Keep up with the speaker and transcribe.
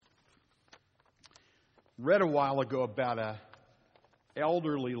read a while ago about an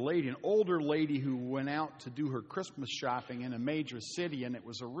older lady who went out to do her Christmas shopping in a major city, and it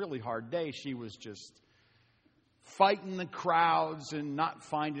was a really hard day. She was just fighting the crowds and not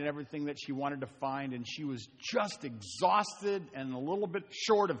finding everything that she wanted to find, and she was just exhausted and a little bit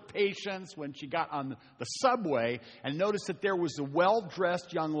short of patience when she got on the subway and noticed that there was a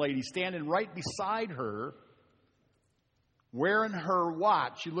well-dressed young lady standing right beside her wearing her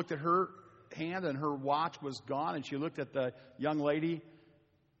watch. She looked at her hand and her watch was gone, and she looked at the young lady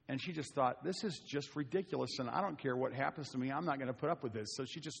and she just thought, this is just ridiculous, and I don't care what happens to me. I'm not going to put up with this. So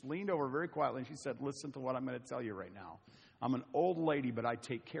she just leaned over very quietly and she said, listen to what I'm going to tell you right now. I'm an old lady, but I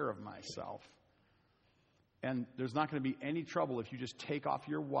take care of myself. And there's not going to be any trouble if you just take off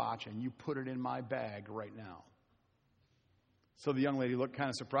your watch and you put it in my bag right now. So the young lady looked kind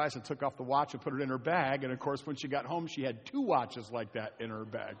of surprised and took off the watch and put it in her bag. And, of course, when she got home, she had 2 watches like that in her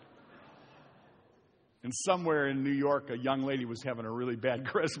bag. And somewhere in New York, a young lady was having a really bad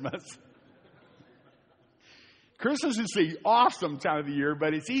Christmas. Christmas is the awesome time of the year,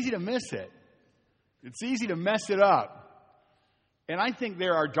 but it's easy to miss it. It's easy to mess it up. And I think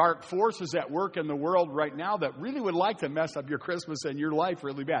there are dark forces at work in the world right now that really would like to mess up your Christmas and your life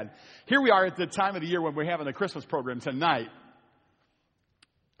really bad. Here we are at the time of the year when we're having the Christmas program tonight.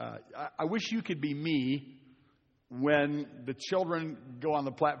 I wish you could be me when the children go on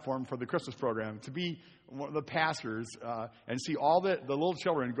the platform for the Christmas program, to be one of the pastors and see all the little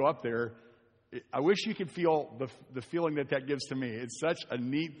children go up there. I wish you could feel the feeling that gives to me. It's such a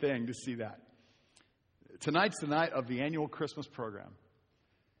neat thing to see that. Tonight's the night of the annual Christmas program.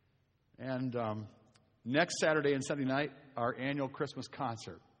 And next Saturday and Sunday night, our annual Christmas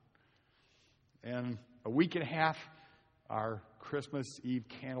concert. And a week and a half, our Christmas Eve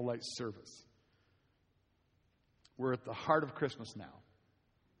candlelight service. We're at the heart of Christmas now.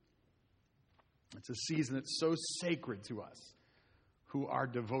 It's a season that's so sacred to us who are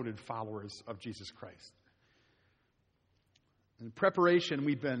devoted followers of Jesus Christ. In preparation,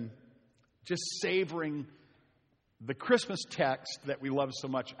 we've been just savoring the Christmas text that we love so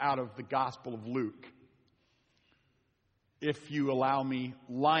much out of the Gospel of Luke. If you allow me,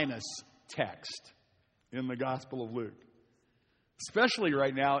 Linus text in the Gospel of Luke. Especially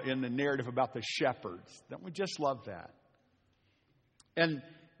right now in the narrative about the shepherds. Don't we just love that? And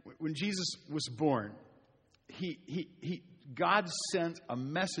when Jesus was born, God sent a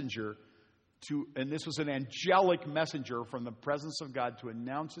messenger and this was an angelic messenger from the presence of God to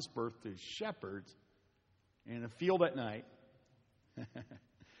announce his birth to shepherds in a field at night.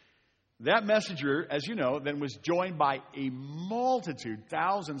 That messenger, as you know, then was joined by a multitude,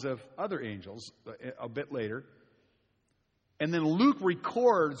 thousands of other angels a bit later. And then Luke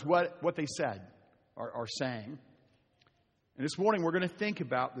records what they said or sang. And this morning we're going to think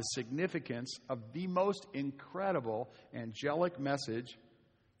about the significance of the most incredible angelic message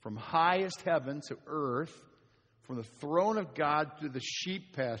from highest heaven to earth, from the throne of God to the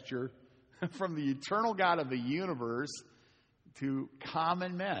sheep pasture, from the eternal God of the universe to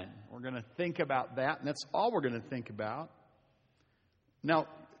common men. We're going to think about that, and that's all we're going to think about. Now,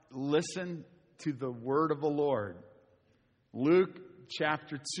 listen to the word of the Lord. Luke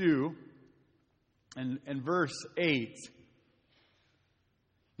chapter 2 and verse 8.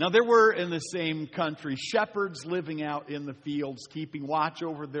 Now there were in the same country shepherds living out in the fields, keeping watch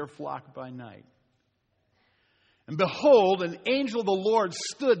over their flock by night. And behold, an angel of the Lord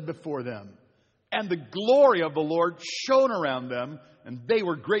stood before them, and the glory of the Lord shone around them, and they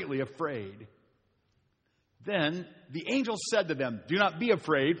were greatly afraid. Then the angel said to them, do not be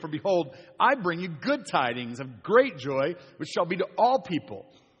afraid, for behold, I bring you good tidings of great joy, which shall be to all people.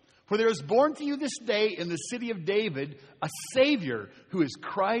 For there is born to you this day in the city of David a Savior, who is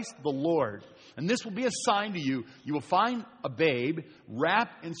Christ the Lord. And this will be a sign to you. You will find a babe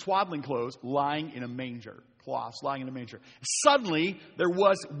wrapped in swaddling clothes, lying in a manger. Cloths lying in a manger. Suddenly there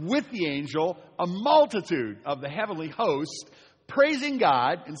was with the angel a multitude of the heavenly host, praising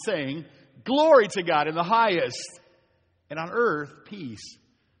God and saying, glory to God in the highest, and on earth peace,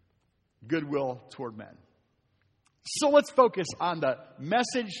 goodwill toward men. So let's focus on the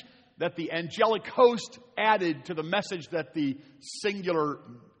message that the angelic host added to the message that the singular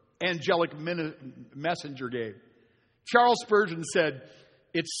angelic messenger gave. Charles Spurgeon said,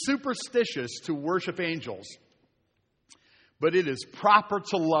 it's superstitious to worship angels, but it is proper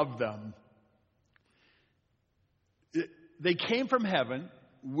to love them. They came from heaven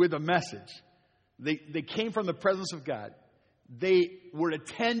with a message. They came from the presence of God. They were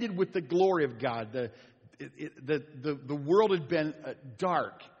attended with the glory of God. The world had been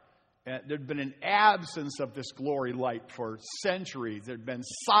dark. There'd been an absence of this glory light for centuries. There'd been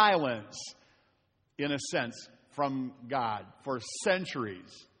silence in a sense, from God for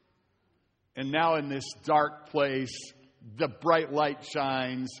centuries. And now in this dark place, the bright light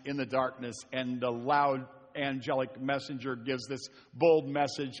shines in the darkness, and the loud angelic messenger gives this bold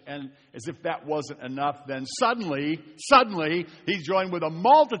message. And as if that wasn't enough, then suddenly, he's joined with a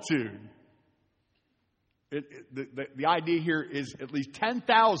multitude. The idea here is at least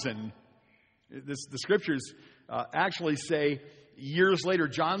 10,000. The scriptures actually say years later,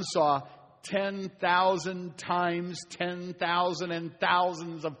 John saw 10,000 times 10,000 and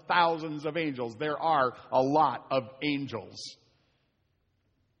thousands of angels. There are a lot of angels.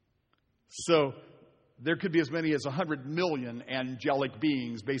 So there could be as many as 100 million angelic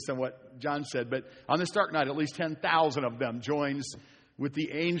beings based on what John said. But on this dark night, at least 10,000 of them joins with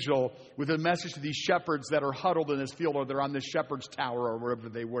the angel with a message to these shepherds that are huddled in this field, or they're on this shepherd's tower or wherever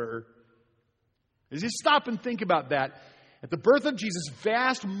they were. As you stop and think about that, at the birth of Jesus,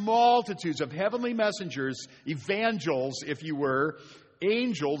 vast multitudes of heavenly messengers, evangels, if you were,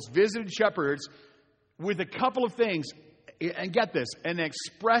 angels, visited shepherds with a couple of things. And get this, an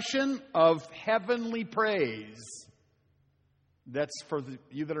expression of heavenly praise. That's for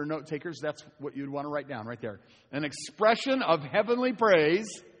you that are note takers, that's what you'd want to write down right there. An expression of heavenly praise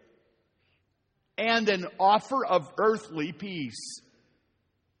and an offer of earthly peace.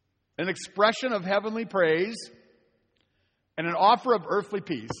 An expression of heavenly praise and an offer of earthly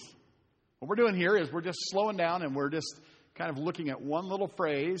peace. What we're doing here is we're just slowing down and we're just kind of looking at one little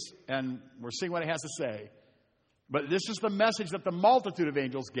phrase and we're seeing what it has to say. But this is the message that the multitude of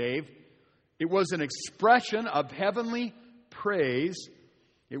angels gave. It was an expression of heavenly praise.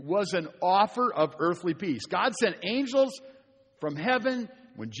 It was an offer of earthly peace. God sent angels from heaven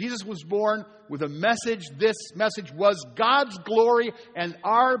when Jesus was born with a message. This message was God's glory and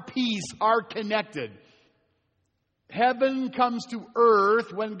our peace are connected. Heaven comes to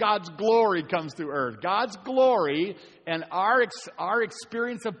earth when God's glory comes to earth. God's glory and our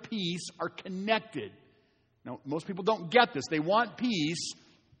experience of peace are connected. Now, most people don't get this. They want peace,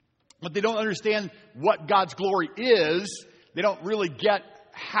 but they don't understand what God's glory is. They don't really get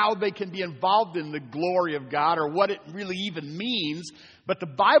how they can be involved in the glory of God or what it really even means. But the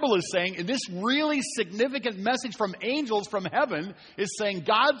Bible is saying, and this really significant message from angels from heaven is saying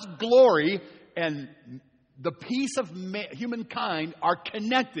God's glory and the peace of humankind are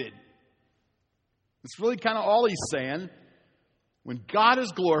connected. It's really kind of all he's saying. When God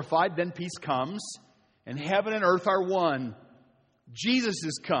is glorified, then peace comes. And heaven and earth are one. Jesus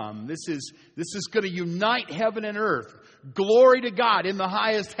has come. This is going to unite heaven and earth. Glory to God in the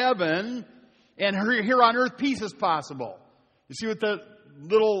highest heaven. And here on earth, peace is possible. You see what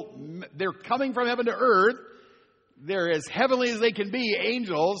they're coming from heaven to earth. They're as heavenly as they can be,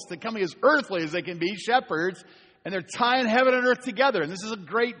 angels. They're coming as earthly as they can be, shepherds. And they're tying heaven and earth together. And this is a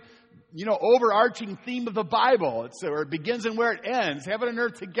great, overarching theme of the Bible. It's where it begins and where it ends. Heaven and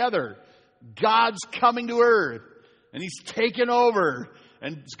earth together. God's coming to earth, and He's taken over,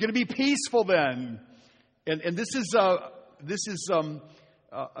 and it's going to be peaceful then. And this is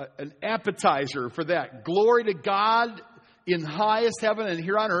an appetizer for that. Glory to God in highest heaven, and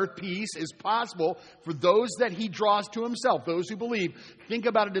here on earth, peace is possible for those that He draws to Himself, those who believe. Think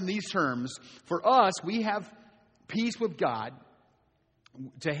about it in these terms. For us, we have peace with God.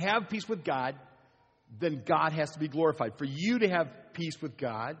 To have peace with God, then God has to be glorified. For you to have peace with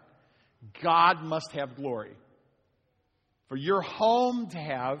God, God must have glory. For your home to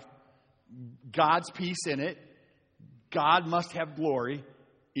have God's peace in it, God must have glory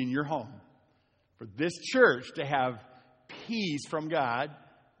in your home. For this church to have peace from God,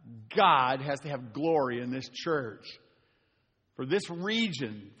 God has to have glory in this church. For this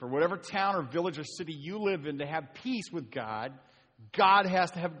region, for whatever town or village or city you live in, to have peace with God, God has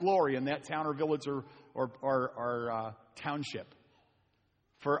to have glory in that town or village or township.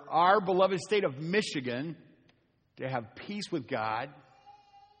 For our beloved state of Michigan to have peace with God,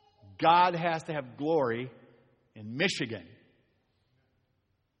 God has to have glory in Michigan.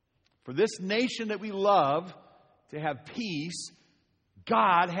 For this nation that we love to have peace,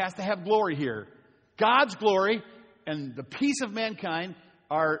 God has to have glory here. God's glory and the peace of mankind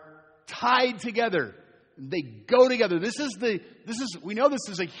are tied together. They go together. We know this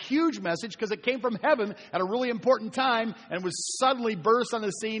is a huge message because it came from heaven at a really important time and was suddenly burst on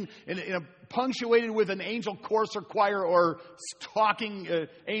the scene punctuated with an angel chorus or choir or talking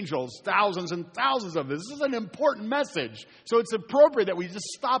angels, thousands and thousands of this. This is an important message. So it's appropriate that we just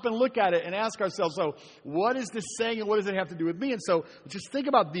stop and look at it and ask ourselves, so what is this saying and what does it have to do with me? And so just think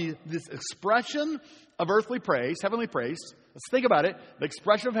about this expression of earthly praise, heavenly praise. Let's think about it. The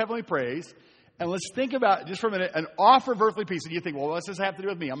expression of heavenly praise. And let's think about, just for a minute, an offer of earthly peace. And you think, well, what's this have to do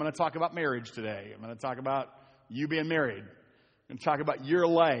with me? I'm going to talk about marriage today. I'm going to talk about you being married. I'm going to talk about your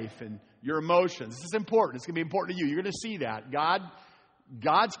life and your emotions. This is important. It's going to be important to you. You're going to see that.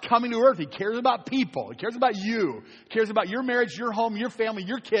 God's coming to earth. He cares about people. He cares about you. He cares about your marriage, your home, your family,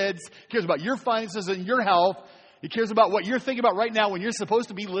 your kids. He cares about your finances and your health. He cares about what you're thinking about right now when you're supposed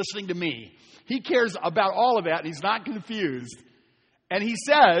to be listening to me. He cares about all of that, and he's not confused. And he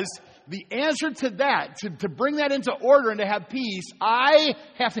says, the answer to that, to bring that into order and to have peace, I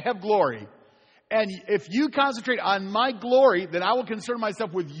have to have glory. And if you concentrate on my glory, then I will concern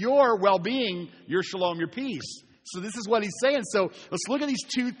myself with your well-being, your shalom, your peace. So this is what he's saying. So let's look at these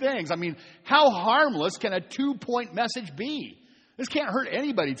two things. I mean, how harmless can a 2-point message be? This can't hurt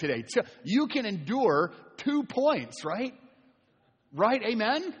anybody today. You can endure 2 points, right? Right?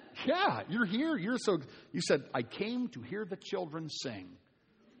 Amen? Yeah, you're here. You said, I came to hear the children sing.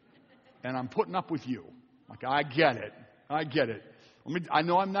 And I'm putting up with you. Like, I get it. I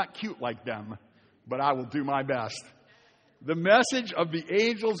know I'm not cute like them, but I will do my best. The message of the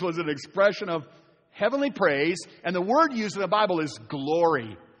angels was an expression of heavenly praise, and the word used in the Bible is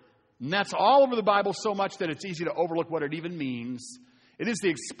glory. And that's all over the Bible so much that it's easy to overlook what it even means. It is the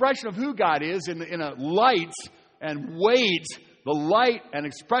expression of who God is in a light and weight, the light and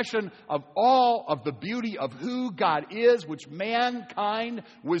expression of all of the beauty of who God is, which mankind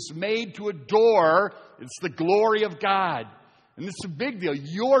was made to adore. It's the glory of God. And this is a big deal.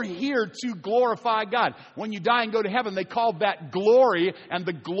 You're here to glorify God. When you die and go to heaven, they call that glory and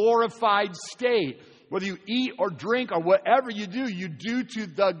the glorified state. Whether you eat or drink or whatever you do to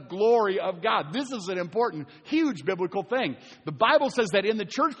the glory of God. This is an important, huge biblical thing. The Bible says that in the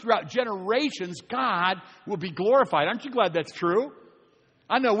church throughout generations, God will be glorified. Aren't you glad that's true?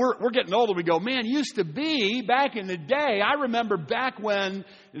 I know we're getting older. We go, man, used to be back in the day. I remember back when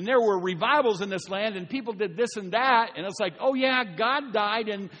there were revivals in this land and people did this and that. And it's like, oh yeah, God died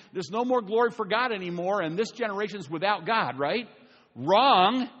and there's no more glory for God anymore. And this generation's without God, right?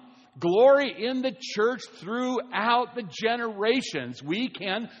 Wrong. Glory in the church throughout the generations. We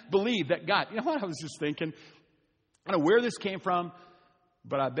can believe that God. You know what I was just thinking? I don't know where this came from,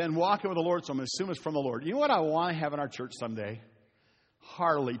 but I've been walking with the Lord, so I'm going to assume it's from the Lord. You know what I want to have in our church someday?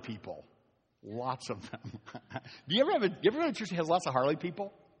 Harley people. Lots of them. Do you ever have a church that has lots of Harley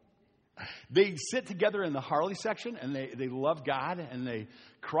people? They sit together in the Harley section, and they love God, and they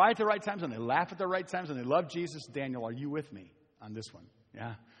cry at the right times, and they laugh at the right times, and they love Jesus. Daniel, are you with me on this one?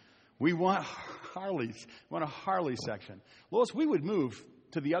 Yeah. We want Harleys. We want a Harley section. Lois, we would move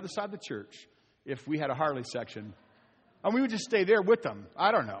to the other side of the church if we had a Harley section. And we would just stay there with them.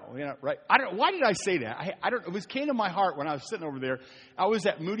 I don't know. Right? Why did I say that? It came to my heart when I was sitting over there. I was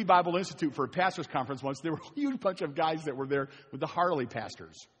at Moody Bible Institute for a pastor's conference once. There were a huge bunch of guys that were there with the Harley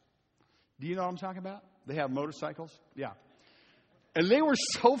pastors. Do you know what I'm talking about? They have motorcycles. Yeah. And they were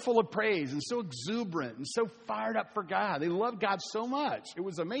so full of praise and so exuberant and so fired up for God. They loved God so much. It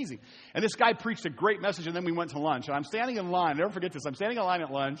was amazing. And this guy preached a great message, and then we went to lunch. And I'm standing in line. I'll never forget this. I'm standing in line at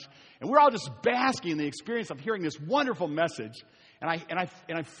lunch, and we're all just basking in the experience of hearing this wonderful message. And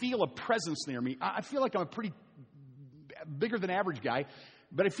I feel a presence near me. I feel like I'm a pretty bigger than average guy,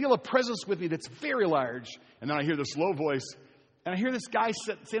 but I feel a presence with me that's very large. And then I hear this low voice, and I hear this guy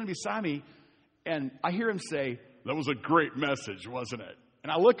standing beside me, and I hear him say, "That was a great message, wasn't it?"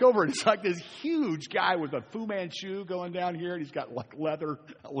 And I look over, and it's like this huge guy with a Fu Manchu going down here, and he's got like a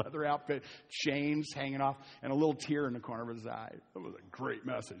leather outfit, chains hanging off, and a little tear in the corner of his eye. That was a great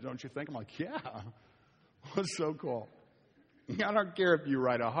message, don't you think? I'm like, yeah, it was so cool. I don't care if you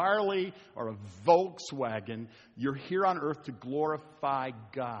ride a Harley or a Volkswagen, you're here on earth to glorify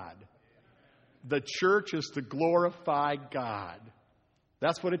God. The church is to glorify God.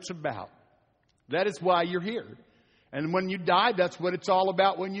 That's what it's about. That is why you're here. And when you die, that's what it's all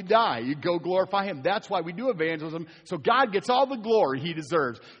about when you die. You go glorify Him. That's why we do evangelism, so God gets all the glory He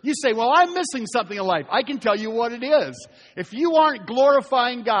deserves. You say, well, I'm missing something in life. I can tell you what it is. If you aren't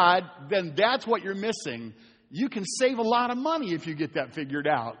glorifying God, then that's what you're missing. You can save a lot of money if you get that figured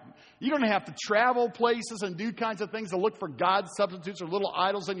out. You don't have to travel places and do kinds of things to look for God substitutes or little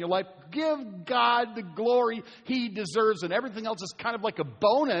idols in your life. Give God the glory He deserves, and everything else is kind of like a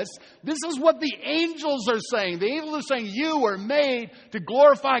bonus. This is what the angels are saying. The angels are saying you were made to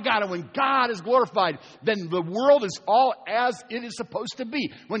glorify God, and when God is glorified, then the world is all as it is supposed to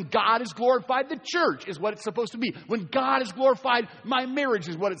be. When God is glorified, the church is what it's supposed to be. When God is glorified, my marriage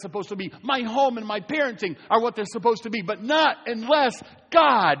is what it's supposed to be. My home and my parenting are what they're supposed to be, but not unless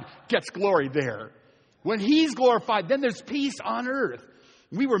God gets glory there. When He's glorified, then there's peace on earth.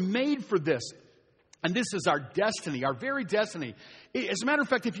 We were made for this. And this is our destiny, our very destiny. As a matter of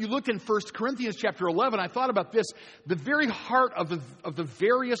fact, if you looked in 1 Corinthians chapter 11, I thought about this. The very heart of the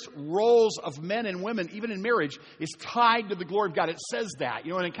various roles of men and women, even in marriage, is tied to the glory of God. It says that,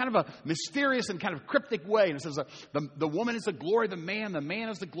 in a kind of a mysterious and kind of cryptic way. And it says the woman is the glory of the man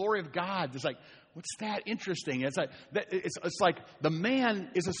is the glory of God. It's like, what's that interesting? It's like the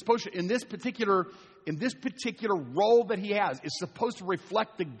man is supposed to, in this particular role that he has, is supposed to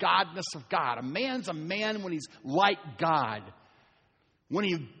reflect the godness of God. A man's a man when he's like God. When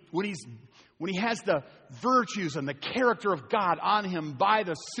he has the virtues and the character of God on him by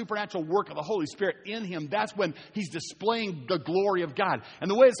the supernatural work of the Holy Spirit in him, that's when he's displaying the glory of God. And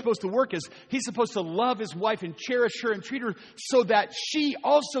the way it's supposed to work is he's supposed to love his wife and cherish her and treat her so that she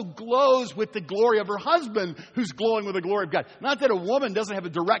also glows with the glory of her husband, who's glowing with the glory of God. Not that a woman doesn't have a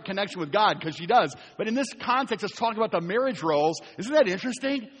direct connection with God, because she does. But in this context, it's talking about the marriage roles. Isn't that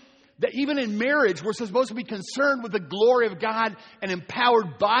interesting? That even in marriage, we're supposed to be concerned with the glory of God and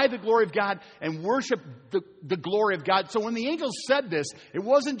empowered by the glory of God and worship the glory of God. So when the angels said this, it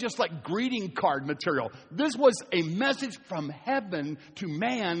wasn't just like greeting card material. This was a message from heaven to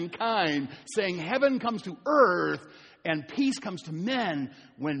mankind, saying heaven comes to earth and peace comes to men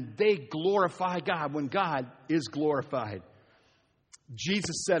when they glorify God, when God is glorified.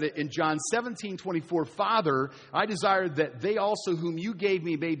 Jesus said it in John 17:24, Father, I desire that they also whom you gave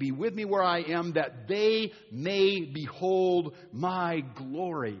me may be with me where I am, that they may behold my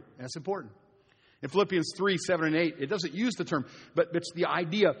glory. That's important. In Philippians 3:7 and 8, it doesn't use the term, but it's the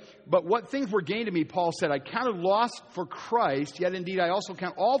idea. But what things were gained to me, Paul said, I counted loss for Christ, yet indeed I also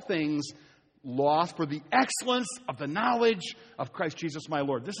count all things lost for the excellence of the knowledge of Christ Jesus my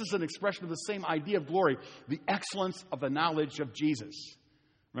Lord. This is an expression of the same idea of glory, the excellence of the knowledge of Jesus.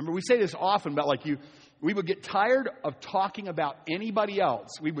 Remember, we say this often about we would get tired of talking about anybody else.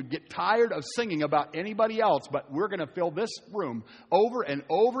 We would get tired of singing about anybody else, but we're going to fill this room over and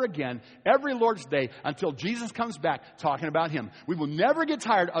over again every Lord's Day until Jesus comes back talking about Him. We will never get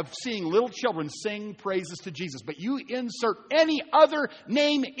tired of seeing little children sing praises to Jesus, but you insert any other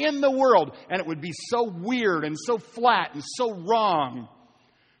name in the world and it would be so weird and so flat and so wrong,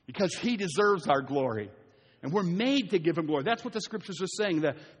 because He deserves our glory. And we're made to give Him glory. That's what the Scriptures are saying,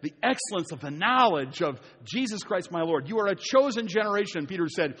 the excellence of the knowledge of Jesus Christ my Lord. You are a chosen generation, Peter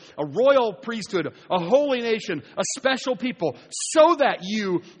said, a royal priesthood, a holy nation, a special people, so that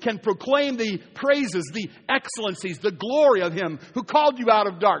you can proclaim the praises, the excellencies, the glory of Him who called you out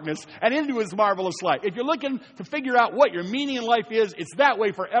of darkness and into His marvelous light. If you're looking to figure out what your meaning in life is, it's that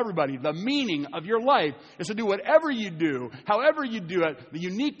way for everybody. The meaning of your life is to do whatever you do, however you do it, the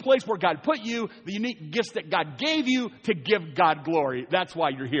unique place where God put you, the unique gifts that God gave you to give God glory. That's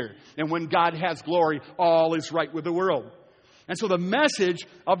why you're here. And when God has glory, all is right with the world. And so the message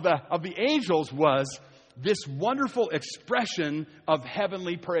of the angels was this wonderful expression of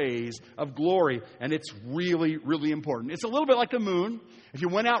heavenly praise, of glory. And it's really, really important. It's a little bit like the moon. If you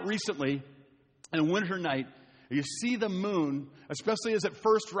went out recently on a winter night, you see the moon, especially as it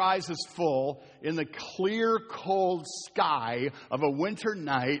first rises full in the clear, cold sky of a winter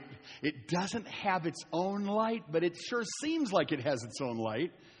night. It doesn't have its own light, but it sure seems like it has its own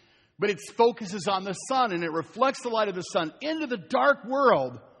light. But it focuses on the sun, and it reflects the light of the sun into the dark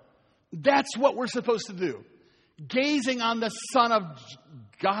world. That's what we're supposed to do. Gazing on the Son of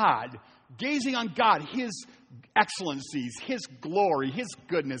God, gazing on God, His excellencies, His glory, His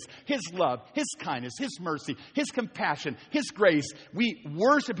goodness, His love, His kindness, His mercy, His compassion, His grace. We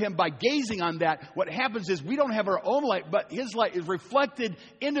worship Him by gazing on that. What happens is we don't have our own light, but His light is reflected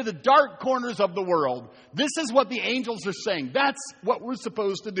into the dark corners of the world. This is what the angels are saying. That's what we're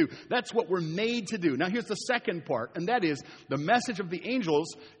supposed to do. That's what we're made to do. Now here's the second part, and that is the message of the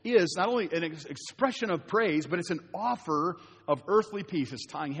angels is not only an expression of praise, but it's an offer of earthly peace. It's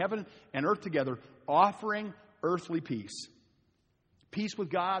tying heaven and earth together, offering earthly peace. Peace with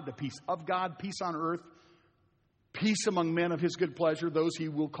God, the peace of God, peace on earth, peace among men of His good pleasure, those He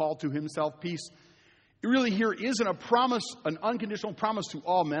will call to Himself, peace. It really here isn't a promise, an unconditional promise to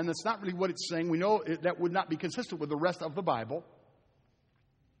all men. That's not really what it's saying. We know that would not be consistent with the rest of the Bible.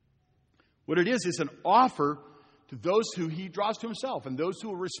 What it is an offer to those who He draws to Himself and those who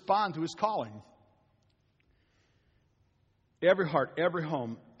will respond to His calling. Every heart, every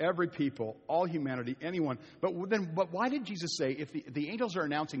home, every people, all humanity, anyone. But why did Jesus say, if the angels are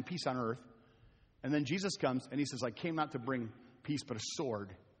announcing peace on earth, and then Jesus comes and He says, I came not to bring peace but a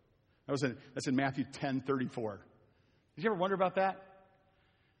sword. That's in Matthew 10:34. Did you ever wonder about that?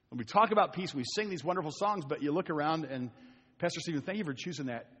 When we talk about peace, we sing these wonderful songs, but you look around and Pastor Stephen, thank you for choosing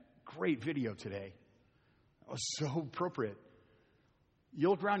that great video today. That was so appropriate. You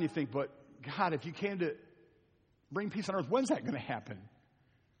look around and you think, but God, if you came to bring peace on earth, when's that going to happen?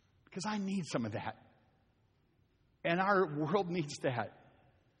 Because I need some of that. And our world needs that.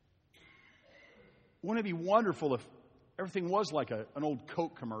 Wouldn't it be wonderful if everything was like an old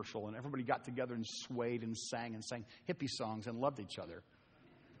Coke commercial and everybody got together and swayed and sang hippie songs and loved each other?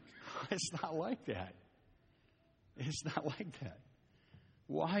 It's not like that. It's not like that.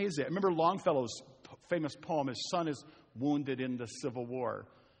 Why is it? Remember Longfellow's famous poem, his son is wounded in the Civil War.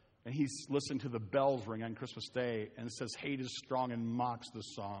 And he's listened to the bells ring on Christmas Day and it says, hate is strong and mocks the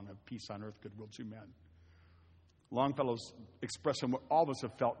song of peace on earth, goodwill to men. Longfellow's expressing what all of us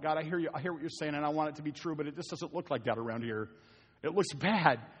have felt. God, I hear what you're saying, and I want it to be true, but it just doesn't look like that around here. It looks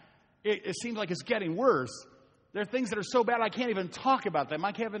bad. It seems like it's getting worse. There are things that are so bad I can't even talk about them.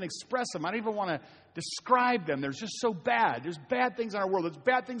 I can't even express them. I don't even want to describe them. They're just so bad. There's bad things in our world. There's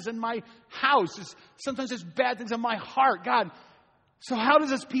bad things in my house. Sometimes there's bad things in my heart. God, so how does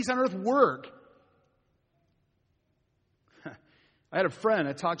this peace on earth work? I had a friend.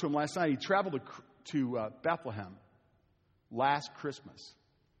 I talked to him last night. He traveled to Bethlehem last Christmas.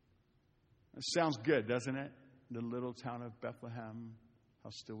 It sounds good, doesn't it? The little town of Bethlehem, how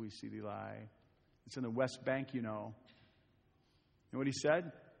still we see thee lie. It's in the West Bank, you know. You know what he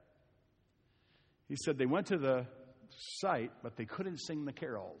said? He said they went to the site, but they couldn't sing the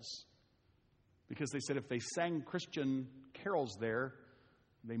carols. Because they said if they sang Christian carols there,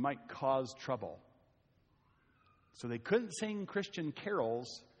 they might cause trouble. So they couldn't sing Christian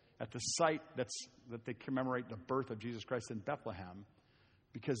carols at the site that they commemorate the birth of Jesus Christ in Bethlehem,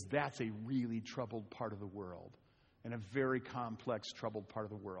 because that's a really troubled part of the world, and a very complex, troubled part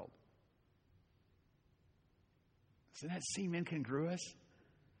of the world. Doesn't that seem incongruous?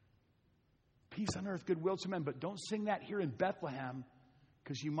 Peace on earth, goodwill to men, but don't sing that here in Bethlehem,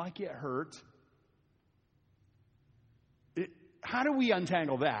 because you might get hurt. How do we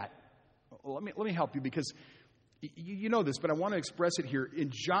untangle that? Well, let me help you, because you know this, but I want to express it here. In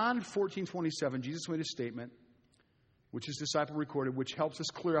John 14:27, Jesus made a statement, which his disciple recorded, which helps us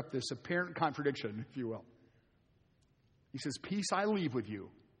clear up this apparent contradiction, if you will. He says, peace I leave with you.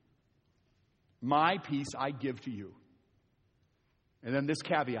 My peace I give to you. And then this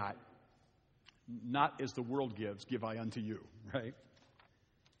caveat, not as the world gives, give I unto you, right?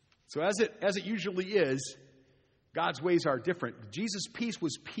 So as it usually is, God's ways are different. Jesus' peace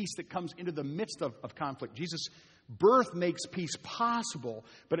was peace that comes into the midst of conflict. Jesus' birth makes peace possible,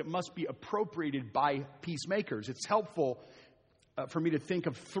 but it must be appropriated by peacemakers. It's helpful for me to think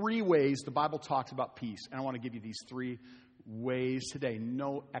of three ways the Bible talks about peace. And I want to give you these three ways today.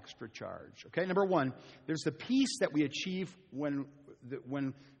 No extra charge. Okay, number one, there's the peace that we achieve when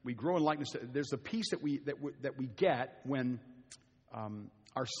we grow in likeness. There's the peace that we get when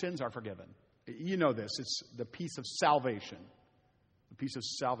our sins are forgiven. You know this. It's the peace of salvation. The peace of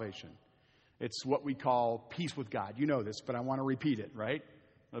salvation. It's what we call peace with God. You know this, but I want to repeat it, right?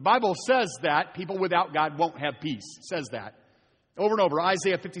 The Bible says that people without God won't have peace. It says that. Over and over.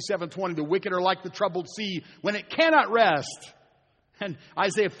 Isaiah 57:20, the wicked are like the troubled sea when it cannot rest. And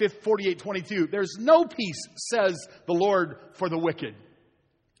Isaiah 48:22, there's no peace, says the Lord, for the wicked.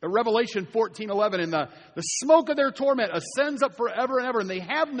 Revelation 14:11, and the smoke of their torment ascends up forever and ever, and they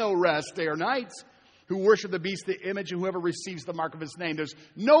have no rest day or night, who worship the beast, the image, and whoever receives the mark of his name. There's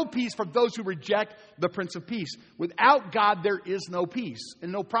no peace for those who reject the Prince of Peace. Without God, there is no peace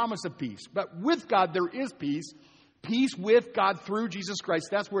and no promise of peace. But with God, there is peace. Peace with God through Jesus Christ.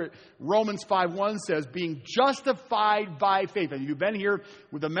 That's where Romans 5:1 says, being justified by faith. And you've been here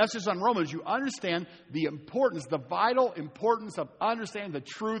with the message on Romans, you understand the importance, the vital importance of understanding the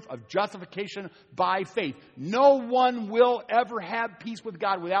truth of justification by faith. No one will ever have peace with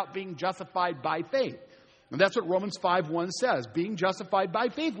God without being justified by faith. And that's what Romans 5:1 says. Being justified by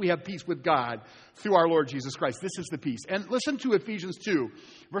faith, we have peace with God through our Lord Jesus Christ. This is the peace. And listen to Ephesians 2,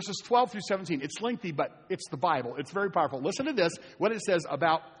 verses 12 through 17. It's lengthy, but it's the Bible. It's very powerful. Listen to this, what it says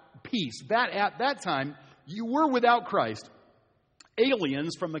about peace. That at that time, you were without Christ,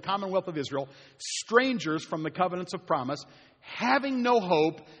 aliens from the commonwealth of Israel, strangers from the covenants of promise, having no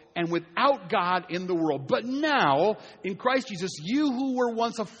hope, and without God in the world. But now, in Christ Jesus, you who were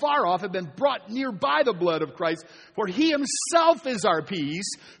once afar off have been brought near by the blood of Christ. For he himself is our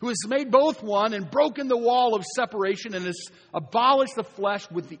peace, who has made both one and broken the wall of separation and has abolished the flesh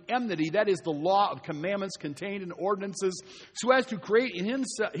with the enmity, that is the law of commandments contained in ordinances, so as to create in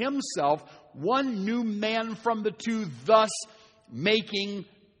himself one new man from the two, thus making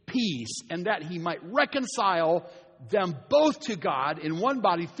peace, and that he might reconcile them both to God in one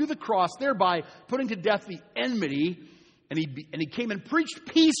body through the cross, thereby putting to death the enmity. And he came and preached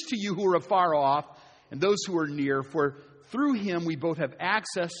peace to you who are afar off and those who are near. For through him we both have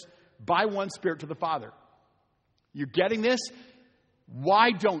access by one Spirit to the Father. You're getting this?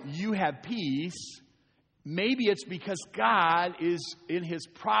 Why don't you have peace? Maybe it's because God is, in His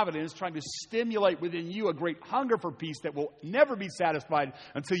providence, trying to stimulate within you a great hunger for peace that will never be satisfied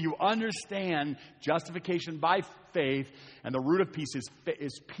until you understand justification by faith, and the root of peace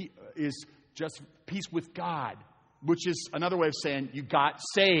is just peace with God, which is another way of saying you got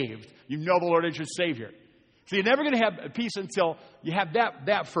saved. You know the Lord is your Savior. So you're never going to have peace until you have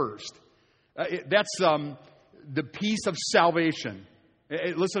that first. That's the peace of salvation.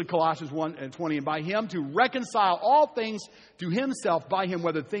 Listen to Colossians 1:20. And by Him to reconcile all things to Himself, by Him,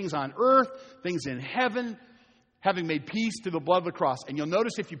 whether things on earth, things in heaven, having made peace through the blood of the cross. And you'll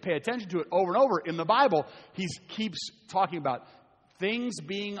notice if you pay attention to it over and over in the Bible, He keeps talking about things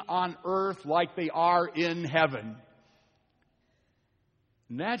being on earth like they are in heaven.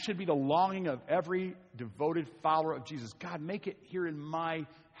 And that should be the longing of every devoted follower of Jesus. God, make it here in my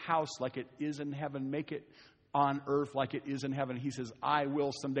house like it is in heaven. Make it on earth like it is in heaven. He says, I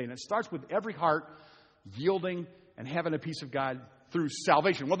will someday. And it starts with every heart yielding and having a peace of God through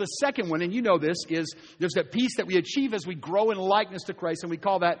salvation. Well, the second one, and you know this, is there's that peace that we achieve as we grow in likeness to Christ, and we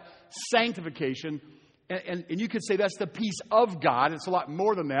call that sanctification. And you could say that's the peace of God. It's a lot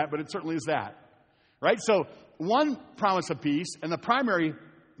more than that, but it certainly is that. Right? So one promise of peace, and the primary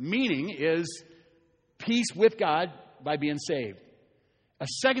meaning is peace with God by being saved. A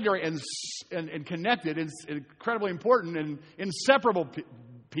secondary and connected, and incredibly important and inseparable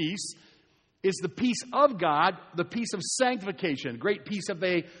peace is the peace of God, the peace of sanctification. Great peace have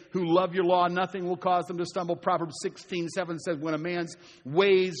they who love your law. Nothing will cause them to stumble. Proverbs 16:7 says, when a man's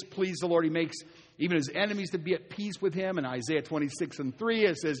ways please the Lord, He makes even his enemies to be at peace with him. And Isaiah 26:3,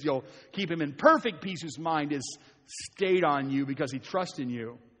 it says, you'll keep him in perfect peace whose mind is stayed on you because he trusts in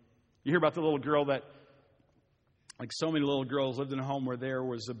you. You hear about the little girl that, like so many little girls, lived in a home where there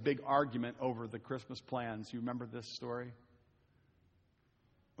was a big argument over the Christmas plans. You remember this story?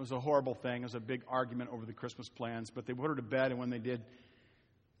 It was a horrible thing. It was a big argument over the Christmas plans. But they put her to bed, and when they did,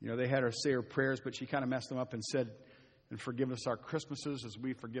 they had her say her prayers, but she kind of messed them up and said, and forgive us our Christmases as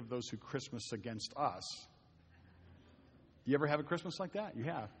we forgive those who Christmas against us. You ever have a Christmas like that? You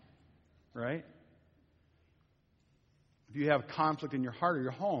have, right? If you have conflict in your heart or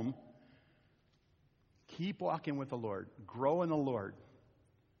your home, keep walking with the Lord. Grow in the Lord.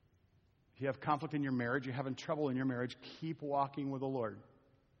 If you have conflict in your marriage, you're having trouble in your marriage, keep walking with the Lord.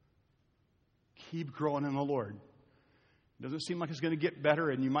 Keep growing in the Lord. It doesn't seem like it's going to get better,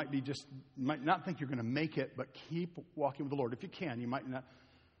 and you might not think you're going to make it, but keep walking with the Lord. If you can, you might not.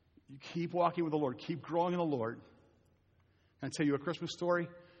 You keep walking with the Lord. Keep growing in the Lord. Can I tell you a Christmas story?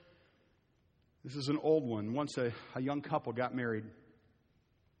 This is an old one. Once a young couple got married.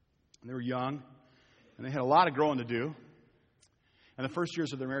 They were young, and they had a lot of growing to do. And the first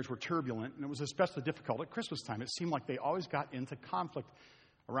years of their marriage were turbulent, and it was especially difficult at Christmas time. It seemed like they always got into conflict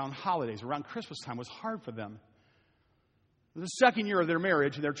around holidays. Around Christmas time was hard for them. The second year of their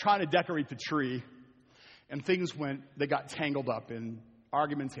marriage, and they're trying to decorate the tree, and they got tangled up in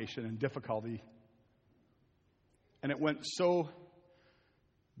argumentation and difficulty. And it went so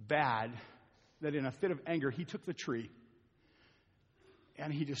bad that in a fit of anger, he took the tree,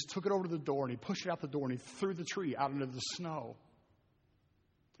 and he just took it over to the door, and he pushed it out the door, and he threw the tree out into the snow.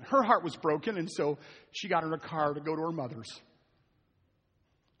 Her heart was broken, and so she got in her car to go to her mother's.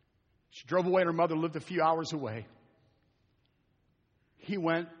 She drove away, and her mother lived a few hours away. He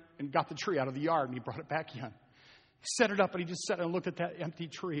went and got the tree out of the yard, and he brought it back in. He set it up, and he just sat and looked at that empty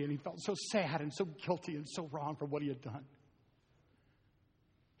tree, and he felt so sad and so guilty and so wrong for what he had done.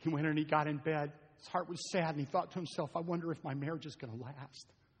 He went and he got in bed. His heart was sad, and he thought to himself, I wonder if my marriage is going to last.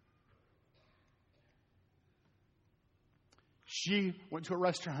 She went to a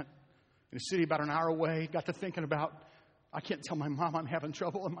restaurant in a city about an hour away, got to thinking about, I can't tell my mom I'm having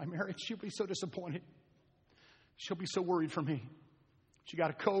trouble in my marriage. She'll be so disappointed. She'll be so worried for me. She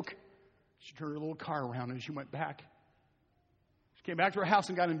got a Coke. She turned her little car around, and she went back. She came back to her house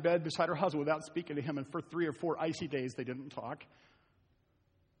and got in bed beside her husband without speaking to him, and for 3 or 4 icy days, they didn't talk.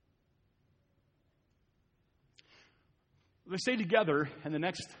 They stayed together, and the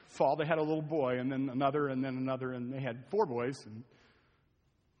next fall, they had a little boy, and then another, and they had 4 boys and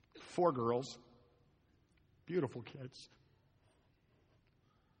 4 girls. Beautiful kids.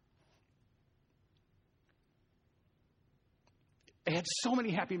 They had so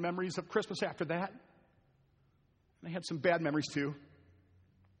many happy memories of Christmas after that. They had some bad memories too.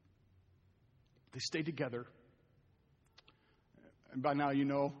 They stayed together. And by now you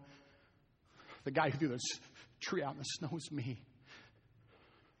know the guy who threw this tree out in the snow is me.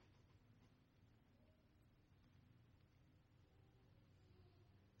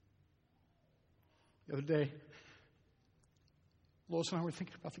 The other day, Lois and I were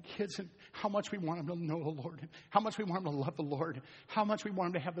thinking about the kids and how much we want them to know the Lord, and how much we want them to love the Lord, and how much we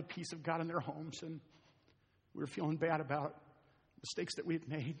want them to have the peace of God in their homes. And we were feeling bad about mistakes that we've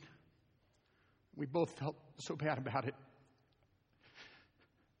made. We both felt so bad about it.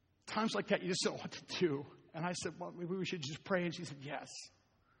 Times like that, you just don't know what to do. And I said, well, maybe we should just pray. And she said, yes.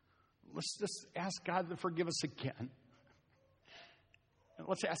 Let's just ask God to forgive us again. And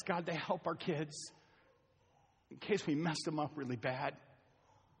let's ask God to help our kids in case we messed them up really bad.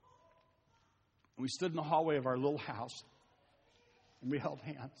 And we stood in the hallway of our little house, and we held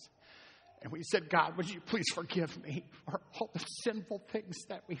hands. And we said, God, would you please forgive me for all the sinful things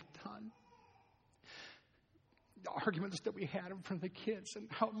that we've done? The arguments that we had in front of the kids and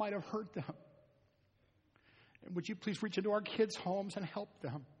how it might have hurt them. And would you please reach into our kids' homes and help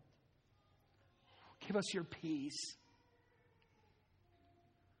them? Give us your peace.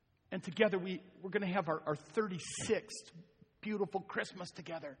 And together we're going to have our 36th beautiful Christmas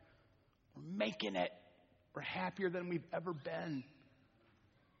together. We're making it. We're happier than we've ever been.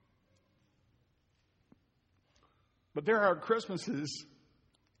 But there are Christmases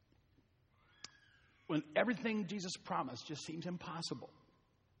when everything Jesus promised just seems impossible.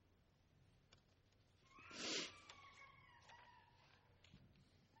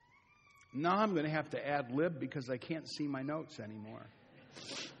 Now I'm going to have to ad lib because I can't see my notes anymore.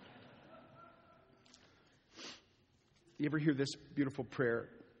 You ever hear this beautiful prayer?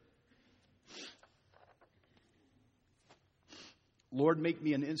 Lord, make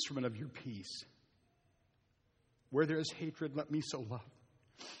me an instrument of your peace. Where there is hatred, let me so love.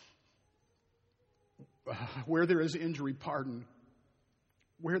 Where there is injury, pardon.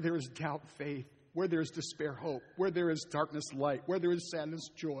 Where there is doubt, faith. Where there is despair, hope. Where there is darkness, light. Where there is sadness,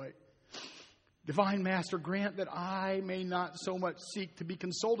 joy. Divine Master, grant that I may not so much seek to be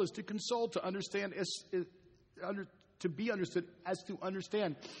consoled as to console, to understand to be understood as to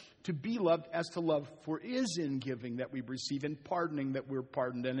understand, to be loved as to love. For it is in giving that we receive, in pardoning that we're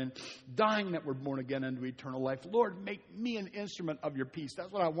pardoned, and in dying that we're born again unto eternal life. Lord, make me an instrument of your peace.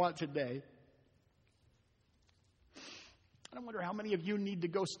 That's what I want today. I wonder how many of you need to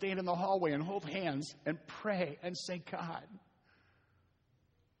go stand in the hallway and hold hands and pray and say, God,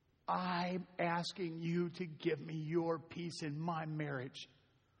 I'm asking you to give me your peace in my marriage.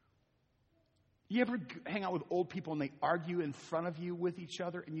 You ever hang out with old people and they argue in front of you with each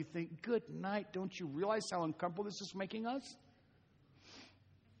other and you think, good night, don't you realize how uncomfortable this is making us?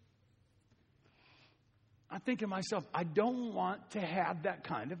 I think to myself, I don't want to have that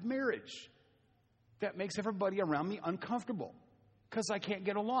kind of marriage that makes everybody around me uncomfortable because I can't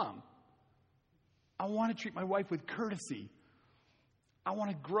get along. I want to treat my wife with courtesy. I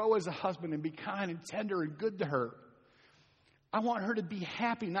want to grow as a husband and be kind and tender and good to her. I want her to be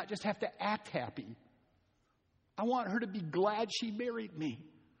happy, not just have to act happy. I want her to be glad she married me.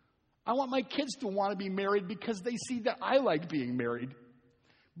 I want my kids to want to be married because they see that I like being married.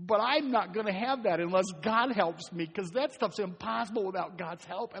 But I'm not going to have that unless God helps me, because that stuff's impossible without God's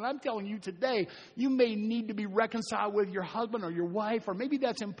help. And I'm telling you today, you may need to be reconciled with your husband or your wife, or maybe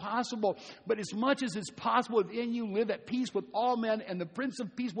that's impossible. But as much as it's possible within you, live at peace with all men, and the Prince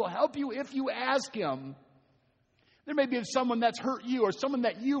of Peace will help you if you ask him. There may be someone that's hurt you or someone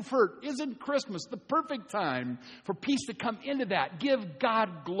that you've hurt. Isn't Christmas the perfect time for peace to come into that? Give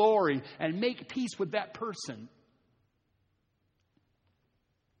God glory and make peace with that person.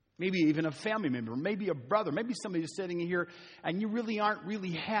 Maybe even a family member, maybe a brother, maybe somebody is sitting here and you really aren't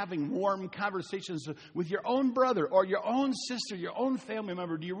really having warm conversations with your own brother or your own sister, your own family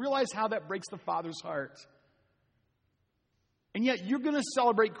member. Do you realize how that breaks the Father's heart? And yet you're going to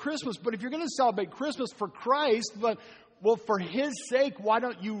celebrate Christmas, but if you're going to celebrate Christmas for Christ, well, for his sake, why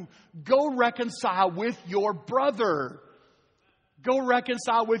don't you go reconcile with your brother? Go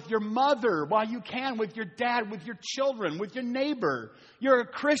reconcile with your mother while you can, with your dad, with your children, with your neighbor. You're a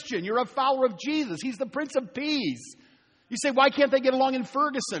Christian. You're a follower of Jesus. He's the Prince of Peace. You say, why can't they get along in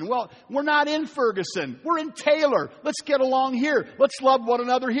Ferguson? Well, we're not in Ferguson. We're in Taylor. Let's get along here. Let's love one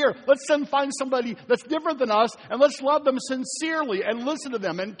another here. Let's then find somebody that's different than us, and let's love them sincerely and listen to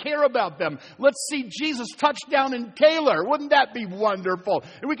them and care about them. Let's see Jesus touch down in Taylor. Wouldn't that be wonderful?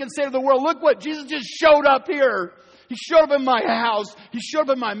 And we can say to the world, look what Jesus just showed up here. He showed up in my house. He showed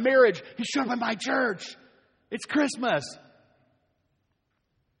up in my marriage. He showed up in my church. It's Christmas.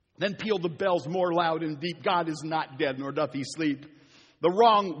 Then peal the bells more loud and deep. God is not dead, nor doth he sleep. The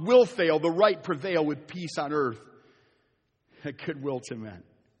wrong will fail, the right prevail, with peace on earth and goodwill to men.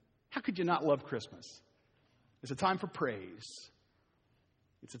 How could you not love Christmas? It's a time for praise.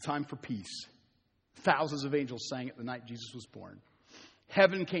 It's a time for peace. Thousands of angels sang it the night Jesus was born.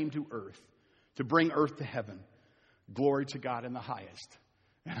 Heaven came to earth to bring earth to heaven. Glory to God in the highest,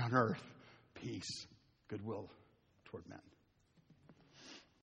 and on earth, peace, goodwill toward men.